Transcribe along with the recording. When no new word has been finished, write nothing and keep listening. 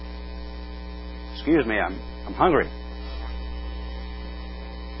Excuse me, I'm hungry.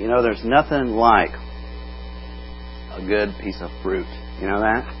 You know, there's nothing like a good piece of fruit. You know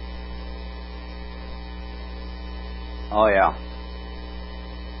that? Oh, yeah.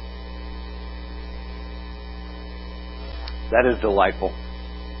 That is delightful.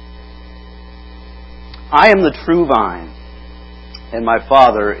 I am the true vine, and my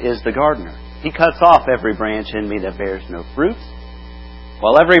Father is the gardener. He cuts off every branch in me that bears no fruit,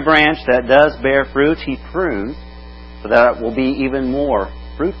 while every branch that does bear fruit, He prunes, so that it will be even more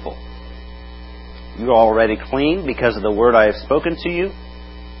fruitful. You are already clean because of the word I have spoken to you.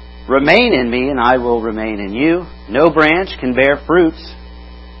 Remain in me, and I will remain in you. No branch can bear fruits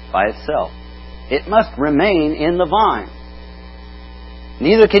by itself. It must remain in the vine.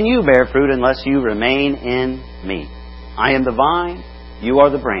 Neither can you bear fruit unless you remain in me. I am the vine, you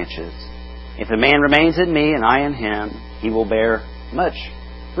are the branches. If a man remains in me and I in him, he will bear much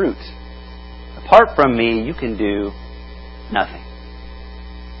fruit. Apart from me, you can do nothing.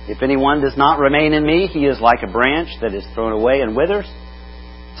 If anyone does not remain in me, he is like a branch that is thrown away and withers.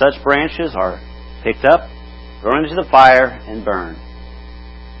 Such branches are picked up, thrown into the fire, and burned.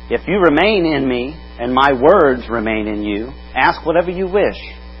 If you remain in me, and my words remain in you, ask whatever you wish,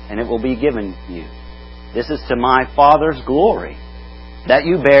 and it will be given you. This is to my Father's glory, that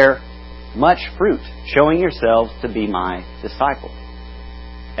you bear much fruit, showing yourselves to be my disciples.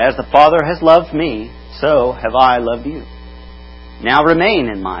 As the Father has loved me, so have I loved you. Now remain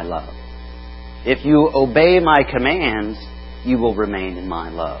in my love. If you obey my commands, you will remain in my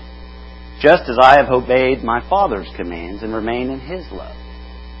love, just as I have obeyed my Father's commands and remain in His love.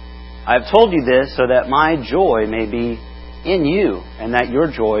 I have told you this so that my joy may be in you and that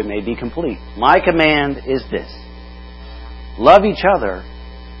your joy may be complete. My command is this: love each other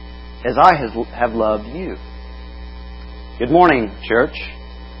as I have loved you. Good morning, church.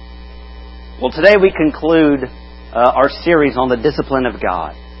 Well, today we conclude our series on the discipline of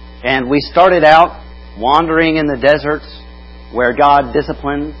God. And we started out wandering in the deserts where God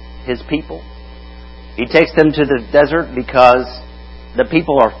disciplines His people. He takes them to the desert because the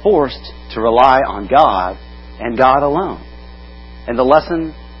people are forced to rely on God and God alone. And the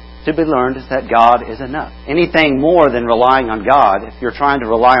lesson to be learned is that God is enough. Anything more than relying on God, if you're trying to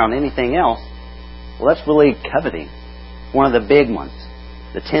rely on anything else, well, that's really coveting. One of the big ones.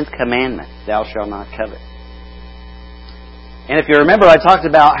 The 10th commandment, thou shalt not covet. And if you remember, I talked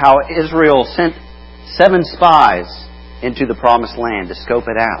about how Israel sent 7 spies into the promised land to scope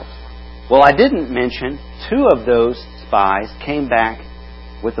it out. Well, I didn't mention 2 of those spies came back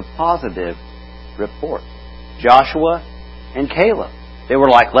with a positive report. Joshua and Caleb. They were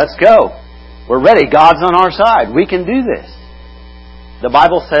like, let's go. We're ready. God's on our side. We can do this. The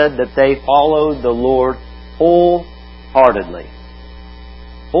Bible said that they followed the Lord wholeheartedly.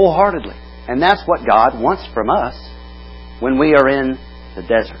 Wholeheartedly. And that's what God wants from us when we are in the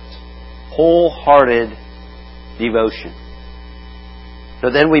desert. Wholehearted devotion. So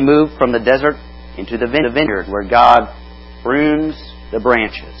then we move from the desert into the vineyard where God prunes the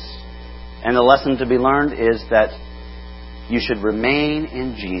branches. And the lesson to be learned is that you should remain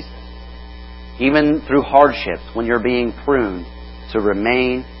in Jesus. Even through hardships, when you're being pruned, to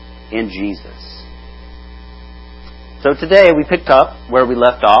remain in Jesus. So today we picked up where we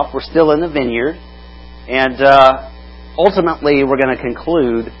left off. We're still in the vineyard. And ultimately we're going to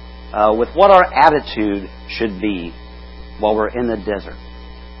conclude with what our attitude should be while we're in the desert.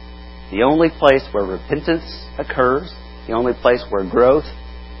 The only place where repentance occurs, the only place where growth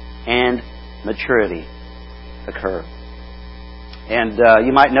and maturity occur. And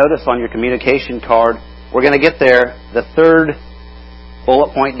you might notice on your communication card, we're going to get there. The third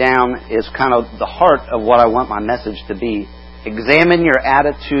bullet point down is kind of the heart of what I want my message to be. Examine your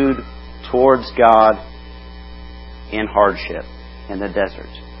attitude towards God in hardship, in the desert.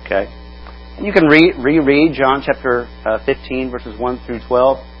 Okay? And you can reread John chapter 15, verses 1 through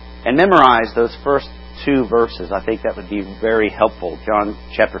 12, and memorize those first 2 verses. I think that would be very helpful. John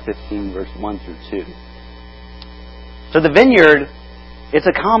chapter 15, verse 1 through 2. So the vineyard, it's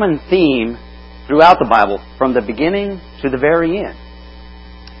a common theme throughout the Bible, from the beginning to the very end.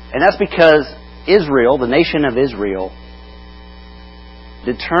 And that's because Israel, the nation of Israel,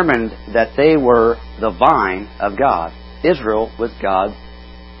 determined that they were the vine of God. Israel was God's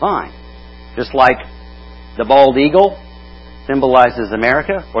vine. Just like the bald eagle symbolizes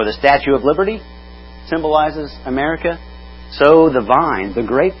America, or the Statue of Liberty symbolizes America, so the vine, the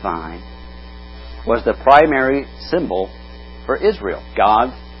grapevine, was the primary symbol for Israel,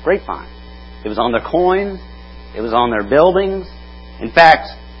 God's grapevine. It was on their coins, it was on their buildings. In fact,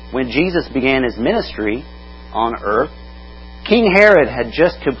 when Jesus began His ministry on earth, King Herod had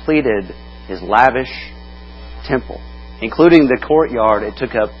just completed his lavish temple. Including the courtyard, it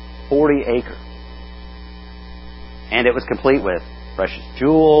took up 40 acres. And it was complete with precious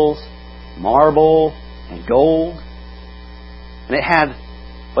jewels, marble, and gold. And it had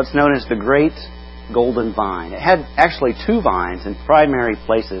what's known as the Great Golden Vine. It had actually two vines in primary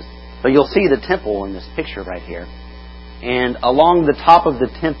places. So you'll see the temple in this picture right here. And along the top of the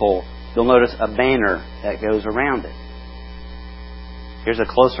temple, you'll notice a banner that goes around it. Here's a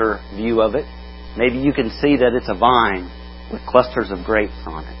closer view of it. Maybe you can see that it's a vine with clusters of grapes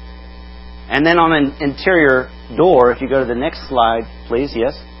on it. And then on an interior door, if you go to the next slide, please,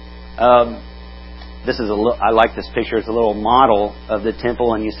 yes. I like this picture. It's a little model of the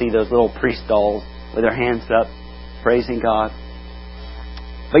temple, and you see those little priest dolls with their hands up, praising God.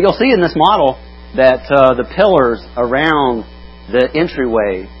 But you'll see in this model that the pillars around the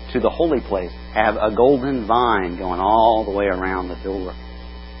entryway to the holy place have a golden vine going all the way around the door.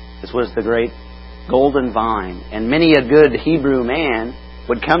 This was the great golden vine. And many a good Hebrew man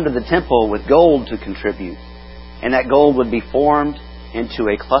would come to the temple with gold to contribute. And that gold would be formed into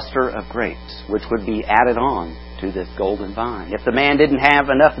a cluster of grapes, which would be added on to this golden vine. If the man didn't have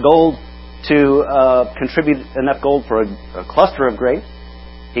enough gold to contribute enough gold for a cluster of grapes,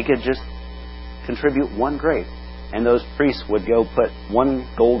 he could just contribute one grape. And those priests would go put one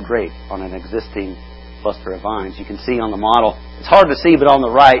gold grape on an existing cluster of vines. You can see on the model, it's hard to see, but on the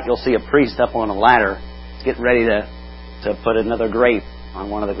right you'll see a priest up on a ladder getting ready to put another grape on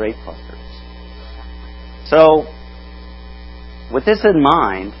one of the grape clusters. So, with this in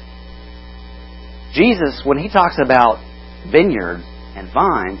mind, Jesus, when He talks about vineyards and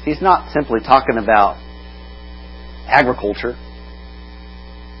vines, He's not simply talking about agriculture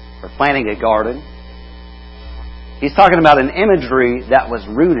or planting a garden. He's talking about an imagery that was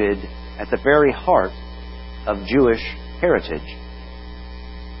rooted at the very heart of Jewish heritage.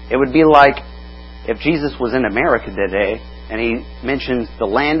 It would be like if Jesus was in America today and He mentions the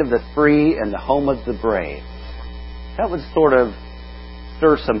land of the free and the home of the brave. That would sort of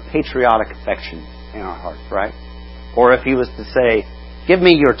stir some patriotic affection in our hearts, right? Or if He was to say, give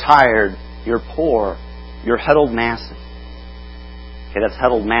me your tired, your poor, your huddled masses. Okay, that's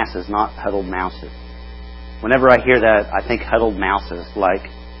huddled masses, not huddled mouses. Whenever I hear that, I think huddled mouses, like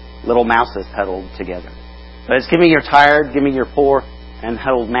little mouses huddled together. But it's give me your tired, give me your poor, and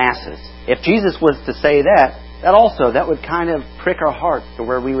huddled masses. If Jesus was to say that would kind of prick our hearts to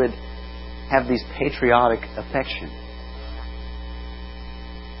where we would have these patriotic affections.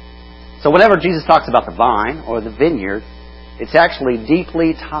 So whenever Jesus talks about the vine or the vineyard, it's actually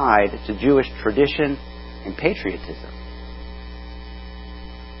deeply tied to Jewish tradition and patriotism.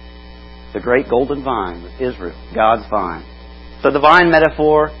 The great golden vine with Israel, God's vine. So the vine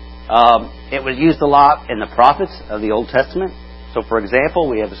metaphor, it was used a lot in the prophets of the Old Testament. So for example,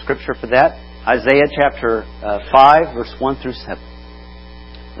 we have a scripture for that. Isaiah chapter 5, verse 1 through 7.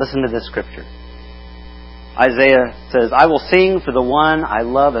 Listen to this scripture. Isaiah says, I will sing for the one I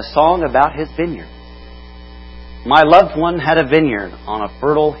love a song about his vineyard. My loved one had a vineyard on a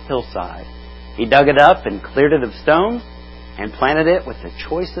fertile hillside. He dug it up and cleared it of stones and planted it with the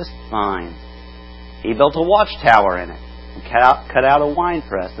choicest vines. He built a watchtower in it and cut out a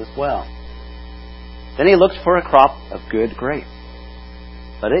winepress as well. Then he looked for a crop of good grapes,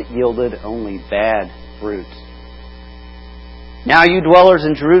 but it yielded only bad fruit. Now you dwellers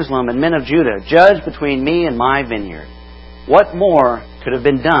in Jerusalem and men of Judah, judge between me and my vineyard. What more could have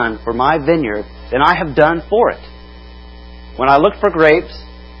been done for my vineyard than I have done for it? When I looked for grapes,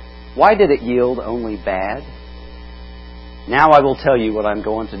 why did it yield only bad? Now I will tell you what I'm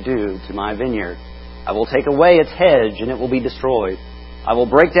going to do to my vineyard. I will take away its hedge and it will be destroyed. I will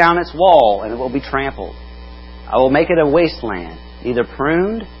break down its wall and it will be trampled. I will make it a wasteland, neither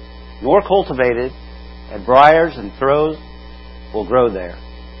pruned nor cultivated, and briars and thorns will grow there.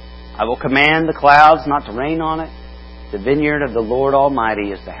 I will command the clouds not to rain on it. The vineyard of the Lord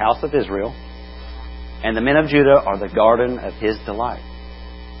Almighty is the house of Israel, and the men of Judah are the garden of His delight.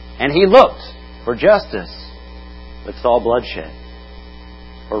 And He looked for justice, but saw bloodshed,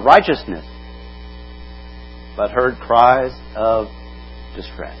 for righteousness, but heard cries of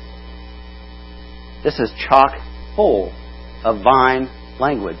distress. This is chock full of vine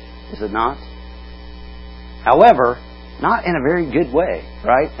language, is it not? However, not in a very good way,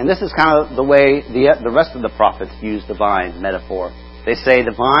 right? And this is kind of the way the rest of the prophets use the vine metaphor. They say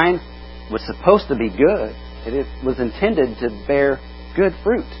the vine was supposed to be good. It was intended to bear good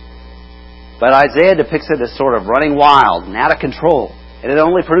fruit. But Isaiah depicts it as sort of running wild and out of control. And it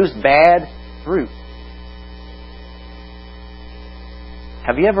only produced bad fruit.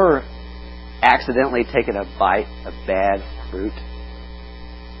 Have you ever accidentally taken a bite of bad fruit?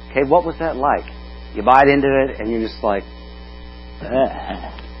 Okay, what was that like? You bite into it and you're just like,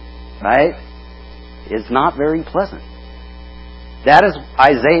 right? It's not very pleasant. That is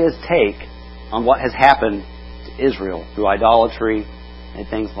Isaiah's take on what has happened to Israel through idolatry and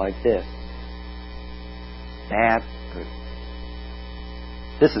things like this. Bad fruit.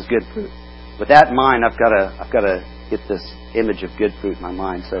 This is good fruit. With that in mind, I've got to get this image of good fruit in my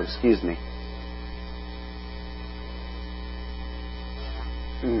mind, so excuse me.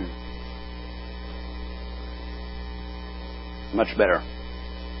 Much better.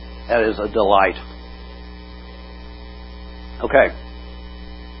 That is a delight. Okay.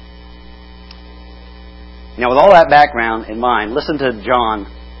 Now, with all that background in mind, listen to John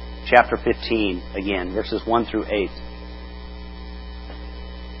chapter 15 again, verses 1 through 8.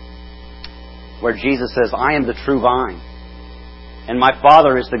 Where Jesus says, I am the true vine, and my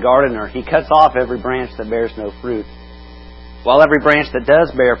Father is the gardener. He cuts off every branch that bears no fruit, while every branch that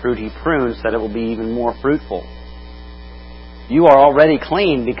does bear fruit He prunes so that it will be even more fruitful. You are already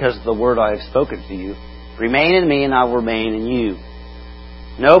clean because of the word I have spoken to you. Remain in me and I will remain in you.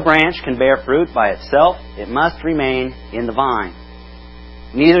 No branch can bear fruit by itself. It must remain in the vine.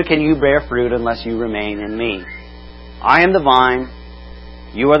 Neither can you bear fruit unless you remain in me. I am the vine.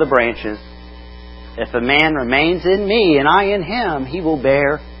 You are the branches. If a man remains in me and I in him, he will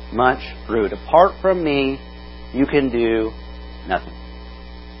bear much fruit. Apart from me, you can do nothing.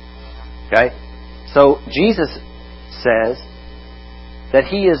 Okay? So Jesus says that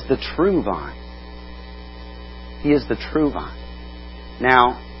He is the true vine. He is the true vine.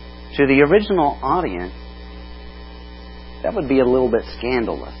 Now, to the original audience, that would be a little bit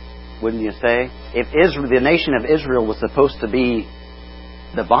scandalous, wouldn't you say? If Israel, the nation of Israel was supposed to be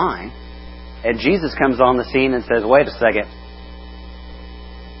the vine, and Jesus comes on the scene and says, wait a second,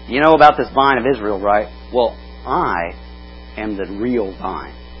 you know about this vine of Israel, right? Well, I am the real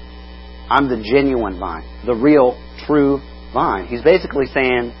vine. I'm the genuine vine, the real, true vine. He's basically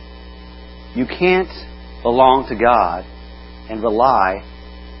saying, you can't belong to God and rely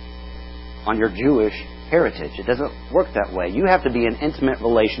on your Jewish heritage. It doesn't work that way. You have to be in intimate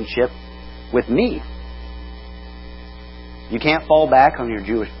relationship with me. You can't fall back on your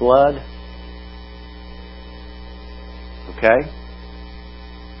Jewish blood. Okay?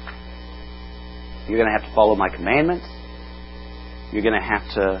 You're going to have to follow my commandments. You're going to have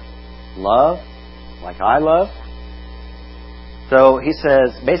to love like I love. So he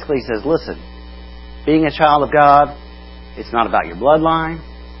says, listen, being a child of God, it's not about your bloodline.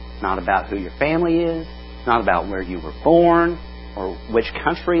 It's not about who your family is. It's not about where you were born or which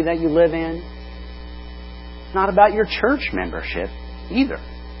country that you live in. It's not about your church membership either.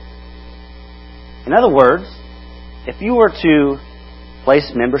 In other words, if you were to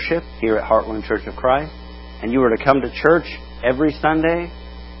place membership here at Heartland Church of Christ and you were to come to church every Sunday,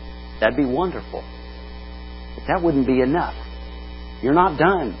 that'd be wonderful. But that wouldn't be enough. You're not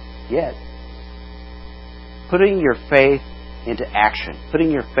done yet. Putting your faith into action,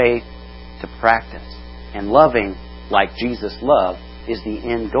 putting your faith to practice, and loving like Jesus loved is the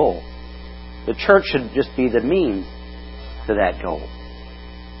end goal. The church should just be the means to that goal.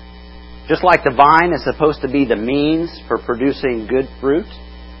 Just like the vine is supposed to be the means for producing good fruit,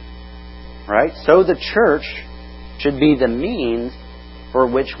 right? So the church should be the means for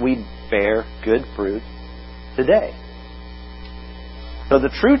which we bear good fruit today. So the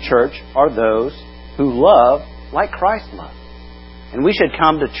true church are those who love like Christ loved. And we should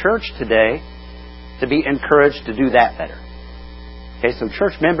come to church today to be encouraged to do that better. Okay, so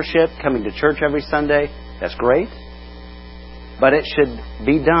church membership, coming to church every Sunday, that's great. But it should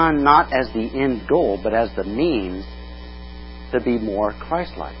be done not as the end goal, but as the means to be more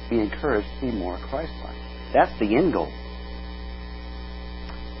Christ-like. Be encouraged to be more Christ-like. That's the end goal.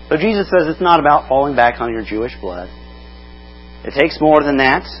 So Jesus says it's not about falling back on your Jewish blood. It takes more than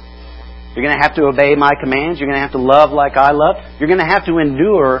that. You're going to have to obey my commands. You're going to have to love like I love. You're going to have to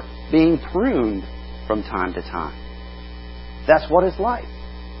endure being pruned from time to time. That's what it's like.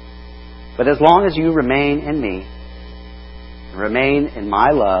 But as long as you remain in me, remain in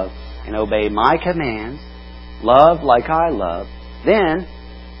my love, and obey my commands, love like I love, then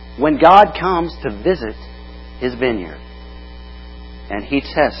when God comes to visit His vineyard and He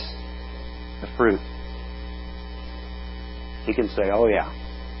tests the fruit, He can say, oh yeah,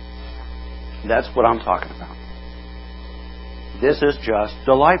 that's what I'm talking about. This is just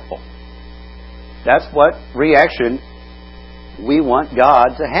delightful. That's what reaction we want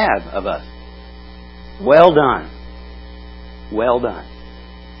God to have of us. Well done. Well done.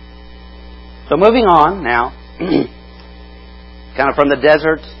 So moving on now, kind of from the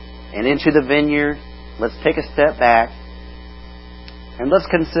desert and into the vineyard, let's take a step back And let's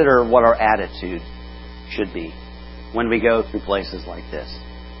consider what our attitude should be when we go through places like this.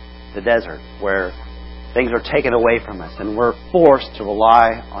 The desert, where things are taken away from us and we're forced to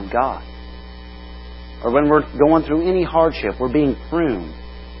rely on God. Or when we're going through any hardship, we're being pruned.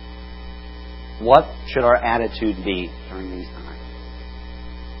 What should our attitude be during these times?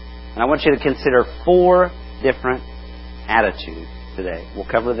 And I want you to consider 4 different attitudes today. We'll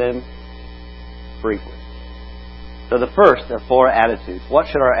cover them briefly. So the first of 4 attitudes. What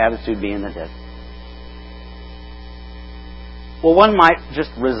should our attitude be in the desert? Well, one might just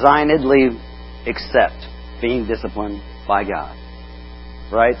resignedly accept being disciplined by God.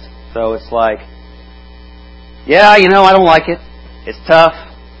 Right? So it's like, yeah, I don't like it. It's tough.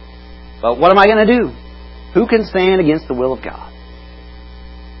 But what am I going to do? Who can stand against the will of God?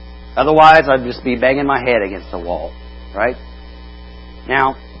 Otherwise, I'd just be banging my head against the wall. Right?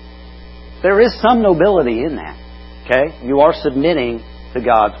 Now, there is some nobility in that. Okay? You are submitting to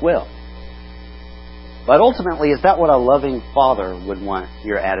God's will. But ultimately, is that what a loving father would want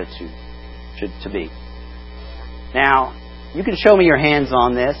your attitude to be? Now, you can show me your hands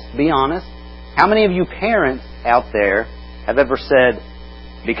on this. Be honest. How many of you parents out there have ever said,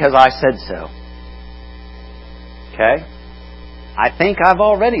 because I said so? Okay? I think I've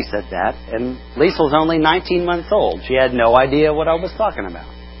already said that, and Liesel's only 19 months old. She had no idea what I was talking about.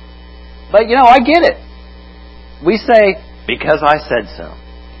 But, I get it. We say, because I said so.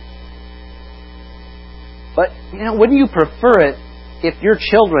 But, wouldn't you prefer it if your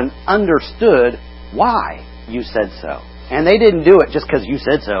children understood why you said so? And they didn't do it just because you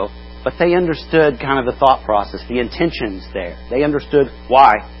said so, but they understood kind of the thought process, the intentions there. They understood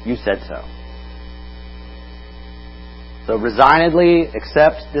why you said so. So resignedly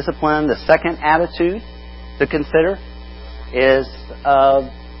accept discipline. The second attitude to consider is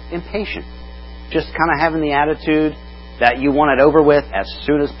impatient. Just kind of having the attitude that you want it over with as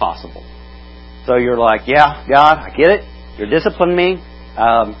soon as possible. So you're like, yeah, God, I get it. You're disciplining me.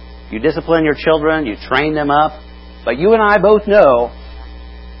 You discipline your children. You train them up. But you and I both know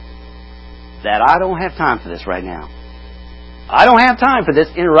that I don't have time for this right now. I don't have time for this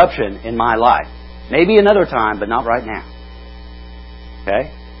interruption in my life. Maybe another time, but not right now.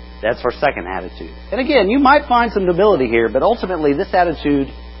 Okay? That's our second attitude. And again, you might find some nobility here, but ultimately this attitude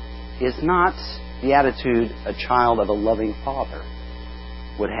is not the attitude a child of a loving father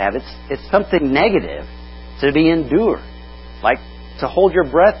would have. It's something negative to be endured. Like to hold your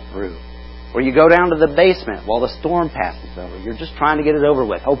breath through. Or you go down to the basement while the storm passes over. You're just trying to get it over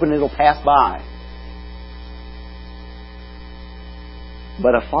with, hoping it'll pass by.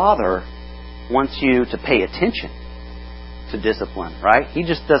 But a father wants you to pay attention to discipline, right? He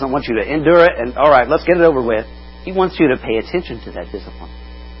just doesn't want you to endure it and, all right, let's get it over with. He wants you to pay attention to that discipline.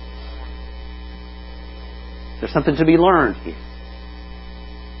 There's something to be learned here.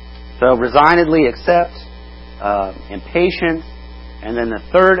 So resignedly accept, impatient, and then the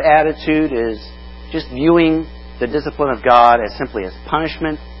third attitude is just viewing the discipline of God as simply as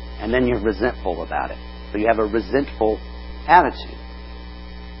punishment, and then you're resentful about it. So you have a resentful attitude.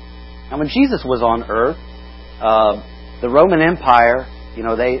 Now when Jesus was on earth, the Roman Empire,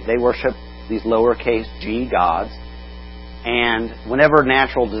 they worship these lowercase g gods, and whenever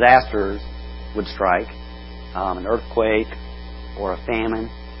natural disasters would strike, an earthquake or a famine,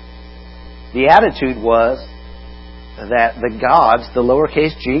 the attitude was that the gods, the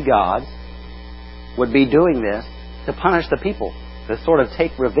lowercase g gods, would be doing this to punish the people, to sort of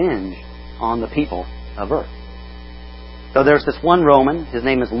take revenge on the people of earth. So there's this one Roman, his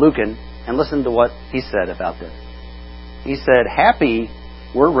name is Lucan, and listen to what he said about this. He said, "Happy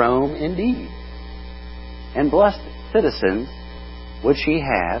were Rome indeed, and blessed citizens would she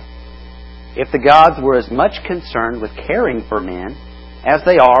have, if the gods were as much concerned with caring for men as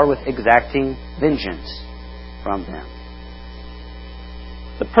they are with exacting vengeance from them."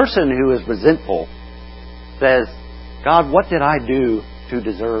 The person who is resentful says, "God, what did I do to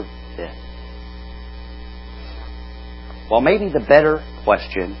deserve this?" Well, maybe the better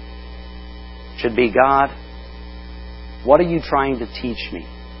question should be, "God, what are you trying to teach me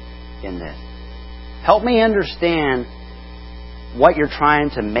in this? Help me understand what you're trying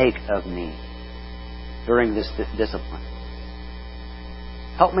to make of me during this discipline.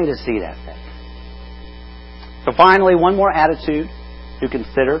 Help me to see that thing." So finally, one more attitude to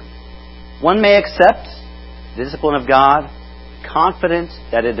consider. One may accept the discipline of God, confident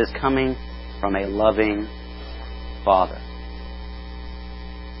that it is coming from a loving Father.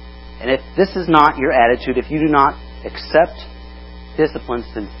 And if this is not your attitude, if you do not accept discipline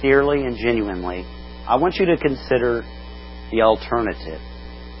sincerely and genuinely, I want you to consider the alternative.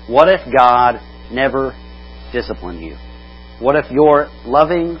 What if God never disciplined you? What if your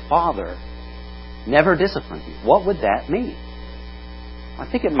loving Father never disciplined you? What would that mean? I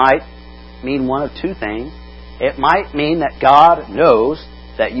think it might mean one of two things. It might mean that God knows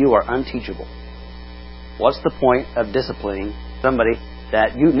that you are unteachable. What's the point of disciplining somebody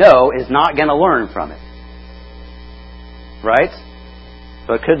that you know is not going to learn from it? Right?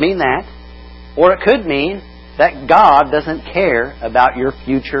 So it could mean that. Or it could mean that God doesn't care about your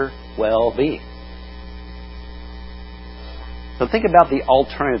future well-being. So think about the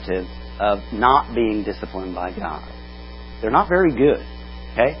alternatives of not being disciplined by God. They're not very good.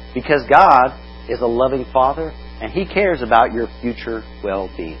 Okay? Because God is a loving Father and He cares about your future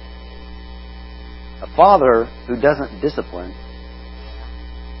well-being. A father who doesn't discipline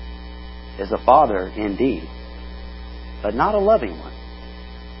is a father indeed, but not a loving one.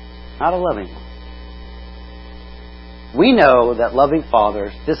 Not a loving one. We know that loving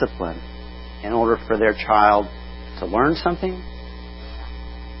fathers discipline in order for their child to learn something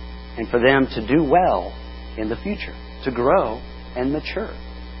and for them to do well in the future, to grow and mature.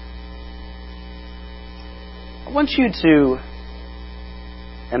 I want you to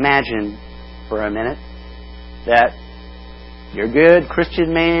imagine for a minute that you're a good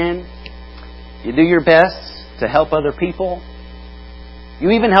Christian man, you do your best to help other people,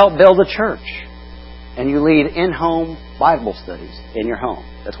 you even help build a church, and you lead in-home Bible studies in your home.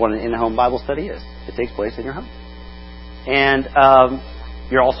 That's what an in-home Bible study is. It takes place in your home. And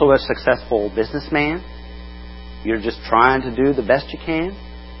you're also a successful businessman. You're just trying to do the best you can.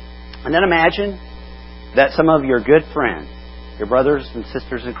 And then imagine that some of your good friends, your brothers and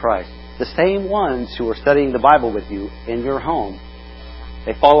sisters in Christ, the same ones who are studying the Bible with you in your home,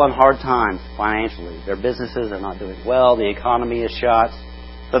 they fall on hard times financially. Their businesses are not doing well. The economy is shot.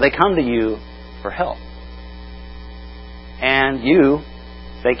 So they come to you for help. And you,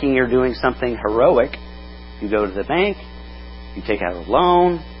 thinking you're doing something heroic, you go to the bank, you take out a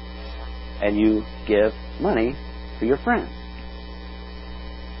loan, and you give money to your friends.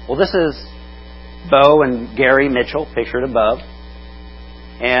 Well, this is Bo and Gary Mitchell, pictured above.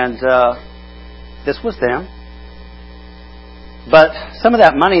 And this was them. But some of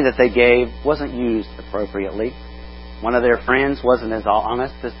that money that they gave wasn't used appropriately. One of their friends wasn't as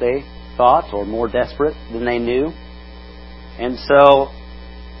honest as they thought, or more desperate than they knew. And so,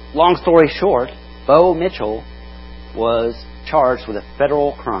 long story short, Bo Mitchell was charged with a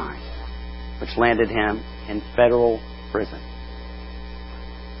federal crime, which landed him in federal prison.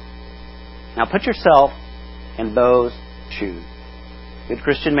 Now put yourself in Bo's shoes. Good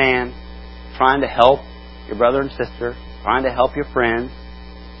Christian man, trying to help your brother and sister, trying to help your friends,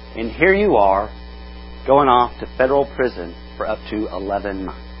 and here you are going off to federal prison for up to 11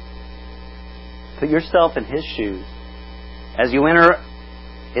 months. Put yourself in his shoes as you enter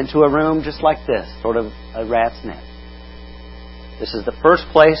into a room just like this, sort of a rat's nest. This is the first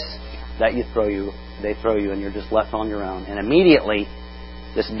place that they throw you, and you're just left on your own. And immediately,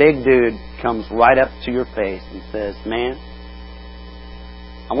 this big dude comes right up to your face and says, "Man,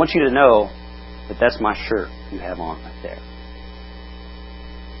 I want you to know that that's my shirt you have on right there."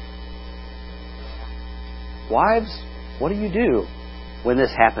 Wives, what do you do when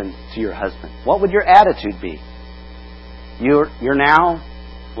this happens to your husband? What would your attitude be? You're now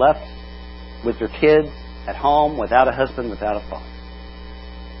left with your kids at home without a husband, without a father.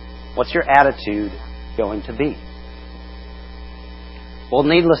 What's your attitude going to be? Well,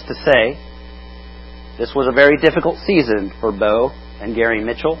 needless to say, this was a very difficult season for Bo and Gary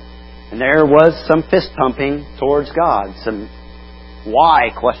Mitchell. And there was some fist pumping towards God, some why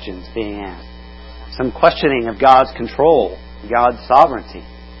questions being asked, some questioning of God's control, God's sovereignty.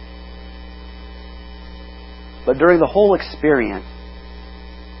 But during the whole experience,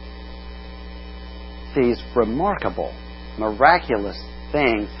 these remarkable, miraculous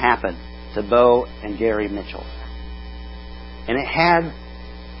things happened to Bo and Gary Mitchell. And it had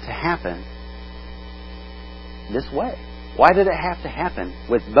to happen this way. Why did it have to happen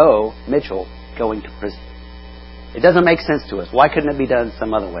with Bo Mitchell going to prison? It doesn't make sense to us. Why couldn't it be done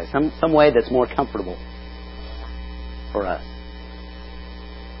some other way? Some way that's more comfortable for us.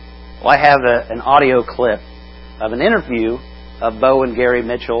 Well, I have an audio clip of an interview of Bo and Gary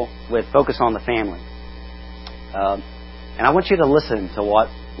Mitchell with Focus on the Family. And I want you to listen to what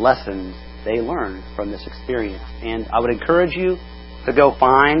lessons they learned from this experience. And I would encourage you to go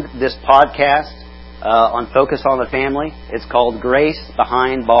find this podcast on Focus on the Family. It's called Grace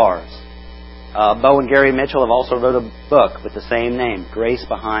Behind Bars. Bo and Gary Mitchell have also wrote a book with the same name, Grace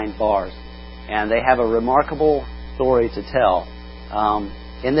Behind Bars. And they have a remarkable story to tell.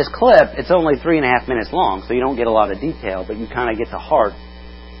 In this clip, it's only 3.5 minutes long, so you don't get a lot of detail, but you kind of get the heart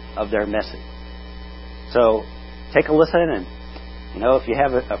of their message. So take a listen, and if you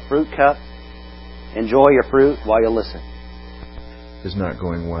have a fruit cup, enjoy your fruit while you listen. Is not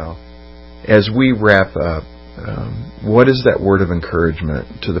going well. As we wrap up, what is that word of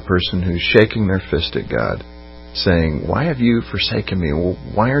encouragement to the person who's shaking their fist at God, saying, "Why have you forsaken me? Well,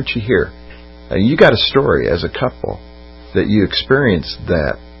 why aren't you here?" You got a story as a couple that you experienced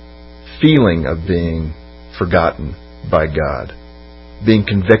that feeling of being forgotten by God, being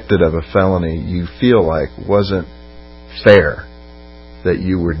convicted of a felony you feel like wasn't fair, that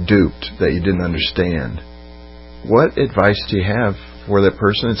you were duped, that you didn't understand. What advice do you have for that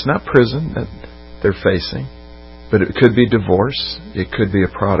person? It's not prison that they're facing, but it could be divorce. It could be a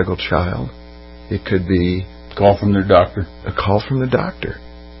prodigal child. It could be a call from their doctor. A call from the doctor.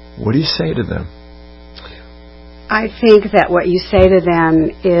 What do you say to them? I think that what you say to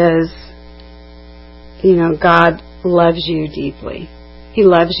them is, God loves you deeply. He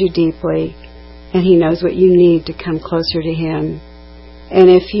loves you deeply, and He knows what you need to come closer to Him. And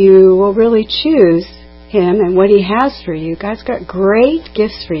if you will really choose Him and what He has for you, God's got great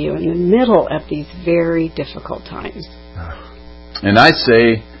gifts for you in the middle of these very difficult times. And I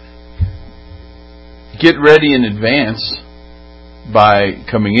say, get ready in advance by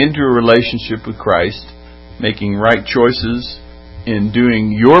coming into a relationship with Christ, making right choices in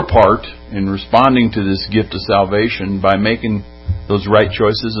doing your part in responding to this gift of salvation by making those right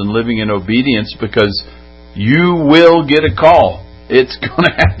choices and living in obedience, because you will get a call. It's going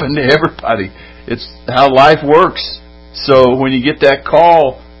to happen to everybody. It's how life works. So when you get that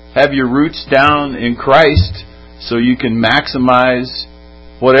call, have your roots down in Christ so you can maximize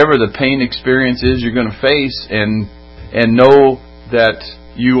whatever the pain experience is you're going to face, and know that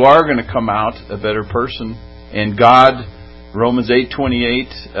you are going to come out a better person. And God, Romans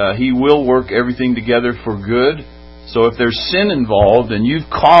 8:28, He will work everything together for good. So if there's sin involved and you've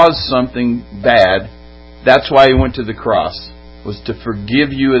caused something bad, that's why He went to the cross, was to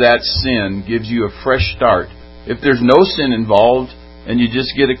forgive you of that sin, gives you a fresh start. If there's no sin involved and you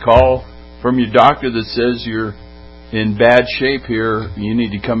just get a call from your doctor that says you're in bad shape here, you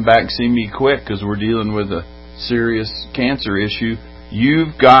need to come back and see me quick because we're dealing with a serious cancer issue,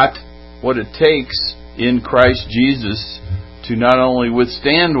 you've got what it takes in Christ Jesus to not only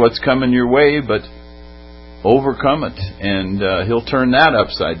withstand what's coming your way, but overcome it. And He'll turn that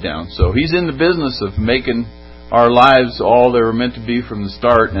upside down. So He's in the business of making our lives all they were meant to be from the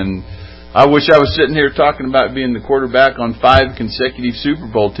start. And I wish I was sitting here talking about being the quarterback on 5 consecutive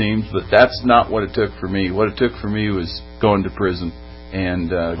Super Bowl teams, but that's not what it took for me. What it took for me was going to prison. And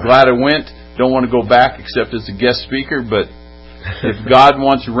glad I went. Don't want to go back except as a guest speaker, but if God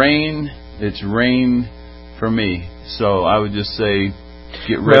wants rain, it's rain for me. So I would just say,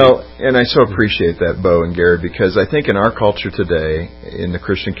 get ready. Well, and I so appreciate that, Bo and Garrett, because I think in our culture today, in the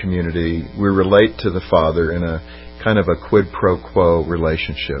Christian community, we relate to the Father in a kind of a quid pro quo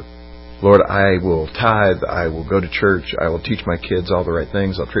relationship. Lord, I will tithe, I will go to church, I will teach my kids all the right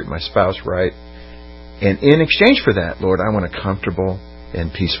things, I'll treat my spouse right. And in exchange for that, Lord, I want a comfortable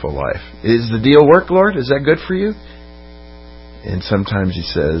and peaceful life. Is the deal work, Lord? Is that good for you? And sometimes He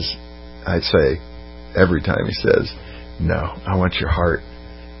says, I'd say, every time He says, no, I want your heart.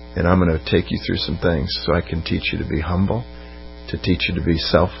 And I'm going to take you through some things so I can teach you to be humble, to teach you to be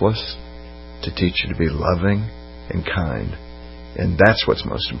selfless, to teach you to be loving and kind. And that's what's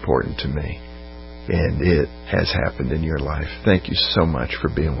most important to me. And it has happened in your life. Thank you so much for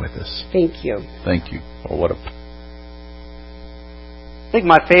being with us. Thank you. Thank you. Oh, what a... I think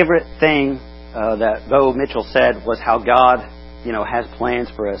my favorite thing that Bo Mitchell said was how God, has plans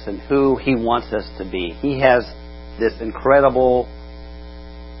for us and who He wants us to be. He has this incredible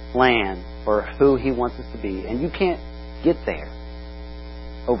plan for who He wants us to be. And you can't get there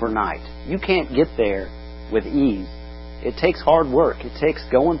overnight. You can't get there with ease. It takes hard work. It takes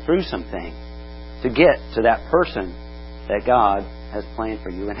going through some things to get to that person that God has planned for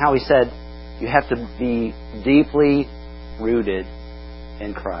you. And how He said you have to be deeply rooted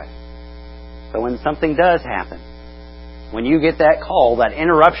in Christ. So when something does happen, when you get that call, that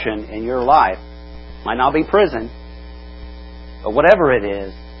interruption in your life, might not be prison, but whatever it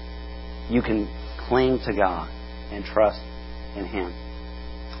is, you can cling to God and trust in Him.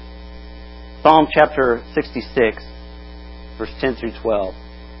 Psalm chapter 66, verse 10 through 12.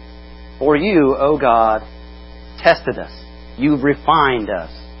 For you, O God, tested us. You've refined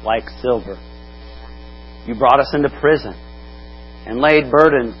us like silver. You brought us into prison and laid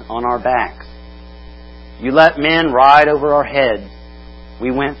burdens on our backs. You let men ride over our heads.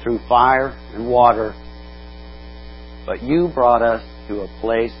 We went through fire and water, but you brought us to a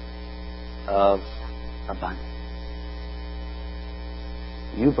place of abundance.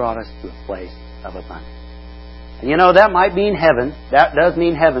 You brought us to a place of abundance. You know, that might mean heaven. That does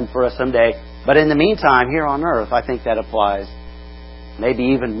mean heaven for us someday. But in the meantime, here on earth, I think that applies maybe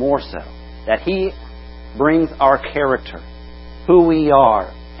even more so. That He brings our character, who we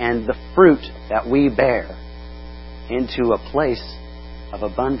are, and the fruit that we bear into a place of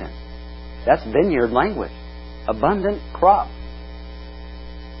abundance. That's vineyard language. Abundant crop.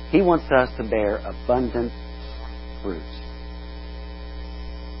 He wants us to bear abundant fruit.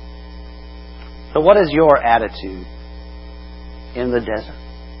 So what is your attitude in the desert?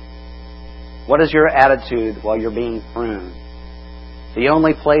 What is your attitude while you're being pruned? The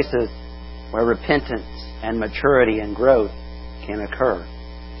only places where repentance and maturity and growth can occur.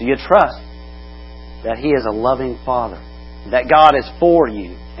 Do you trust that He is a loving Father? That God is for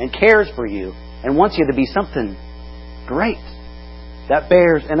you and cares for you and wants you to be something great that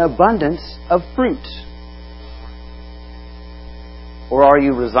bears an abundance of fruit? Or are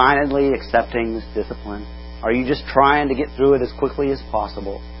you resignedly accepting this discipline? Are you just trying to get through it as quickly as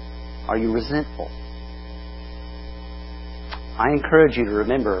possible? Are you resentful? I encourage you to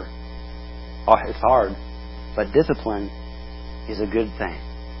remember, it's hard, but discipline is a good thing.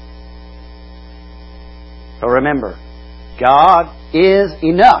 So remember, God is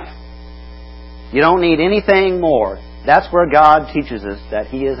enough. You don't need anything more. That's where God teaches us that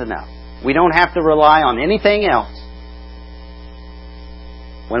He is enough. We don't have to rely on anything else.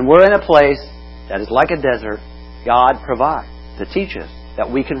 When we're in a place that is like a desert, God provides to teach us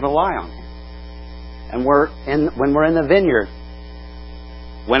that we can rely on Him. And when we're in the vineyard,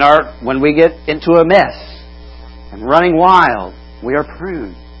 when we get into a mess and running wild, we are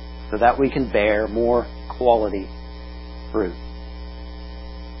pruned so that we can bear more quality fruit.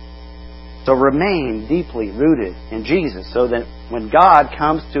 So remain deeply rooted in Jesus so that when God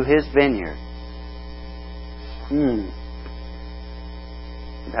comes to His vineyard,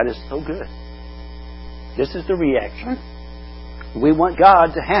 that is so good. This is the reaction we want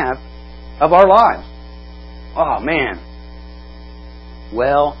God to have of our lives. Oh, man.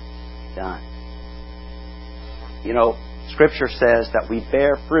 Well done. You know, Scripture says that we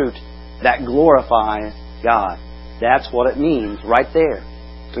bear fruit that glorifies God. That's what it means right there,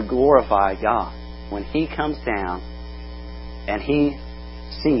 to glorify God. When He comes down and He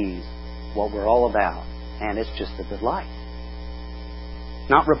sees what we're all about, and it's just a delight.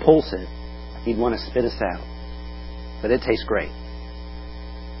 Not repulsive. He'd want to spit us out. But it tastes great.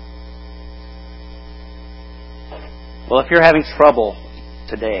 Well, if you're having trouble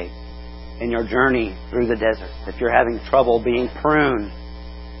today in your journey through the desert, if you're having trouble being pruned,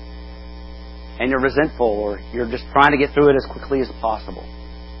 and you're resentful, or you're just trying to get through it as quickly as possible,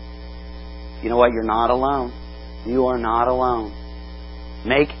 you know what? You're not alone. You are not alone.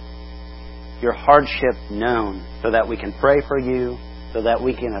 Make your hardship known so that we can pray for you, so that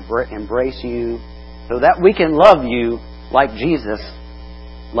we can embrace you, so that we can love you like Jesus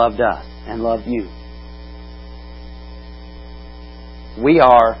loved us and loved you. We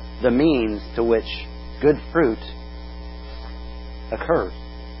are the means to which good fruit occurs.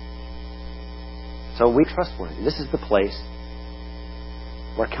 So we're trustworthy. This is the place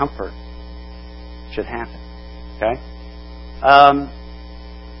where comfort should happen. Okay?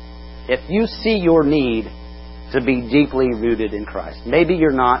 If you see your need to be deeply rooted in Christ, maybe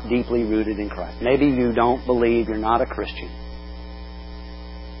you're not deeply rooted in Christ. Maybe you don't believe, you're not a Christian.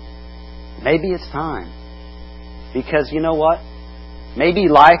 Maybe it's time. Because you know what? Maybe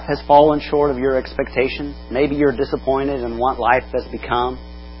life has fallen short of your expectations. Maybe you're disappointed in what life has become.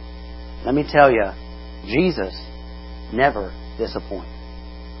 Let me tell you, Jesus never disappoints.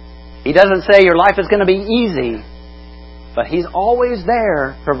 He doesn't say your life is going to be easy, but He's always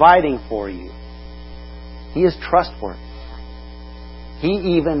there providing for you. He is trustworthy.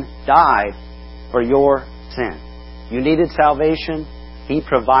 He even died for your sin. You needed salvation. He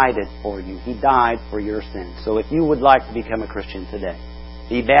provided for you. He died for your sins. So if you would like to become a Christian today,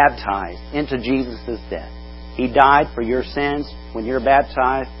 be baptized into Jesus' death. He died for your sins. When you're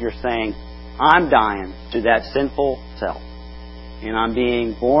baptized, you're saying, I'm dying to that sinful self. And I'm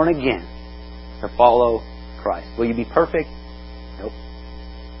being born again to follow Christ. Will you be perfect? Nope.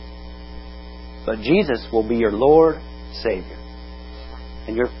 But Jesus will be your Lord, Savior.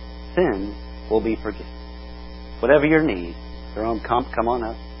 And your sins will be forgiven. Whatever your need, come on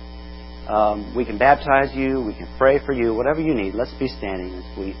up. We can baptize you. We can pray for you. Whatever you need. Let's be standing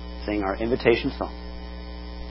as we sing our invitation song.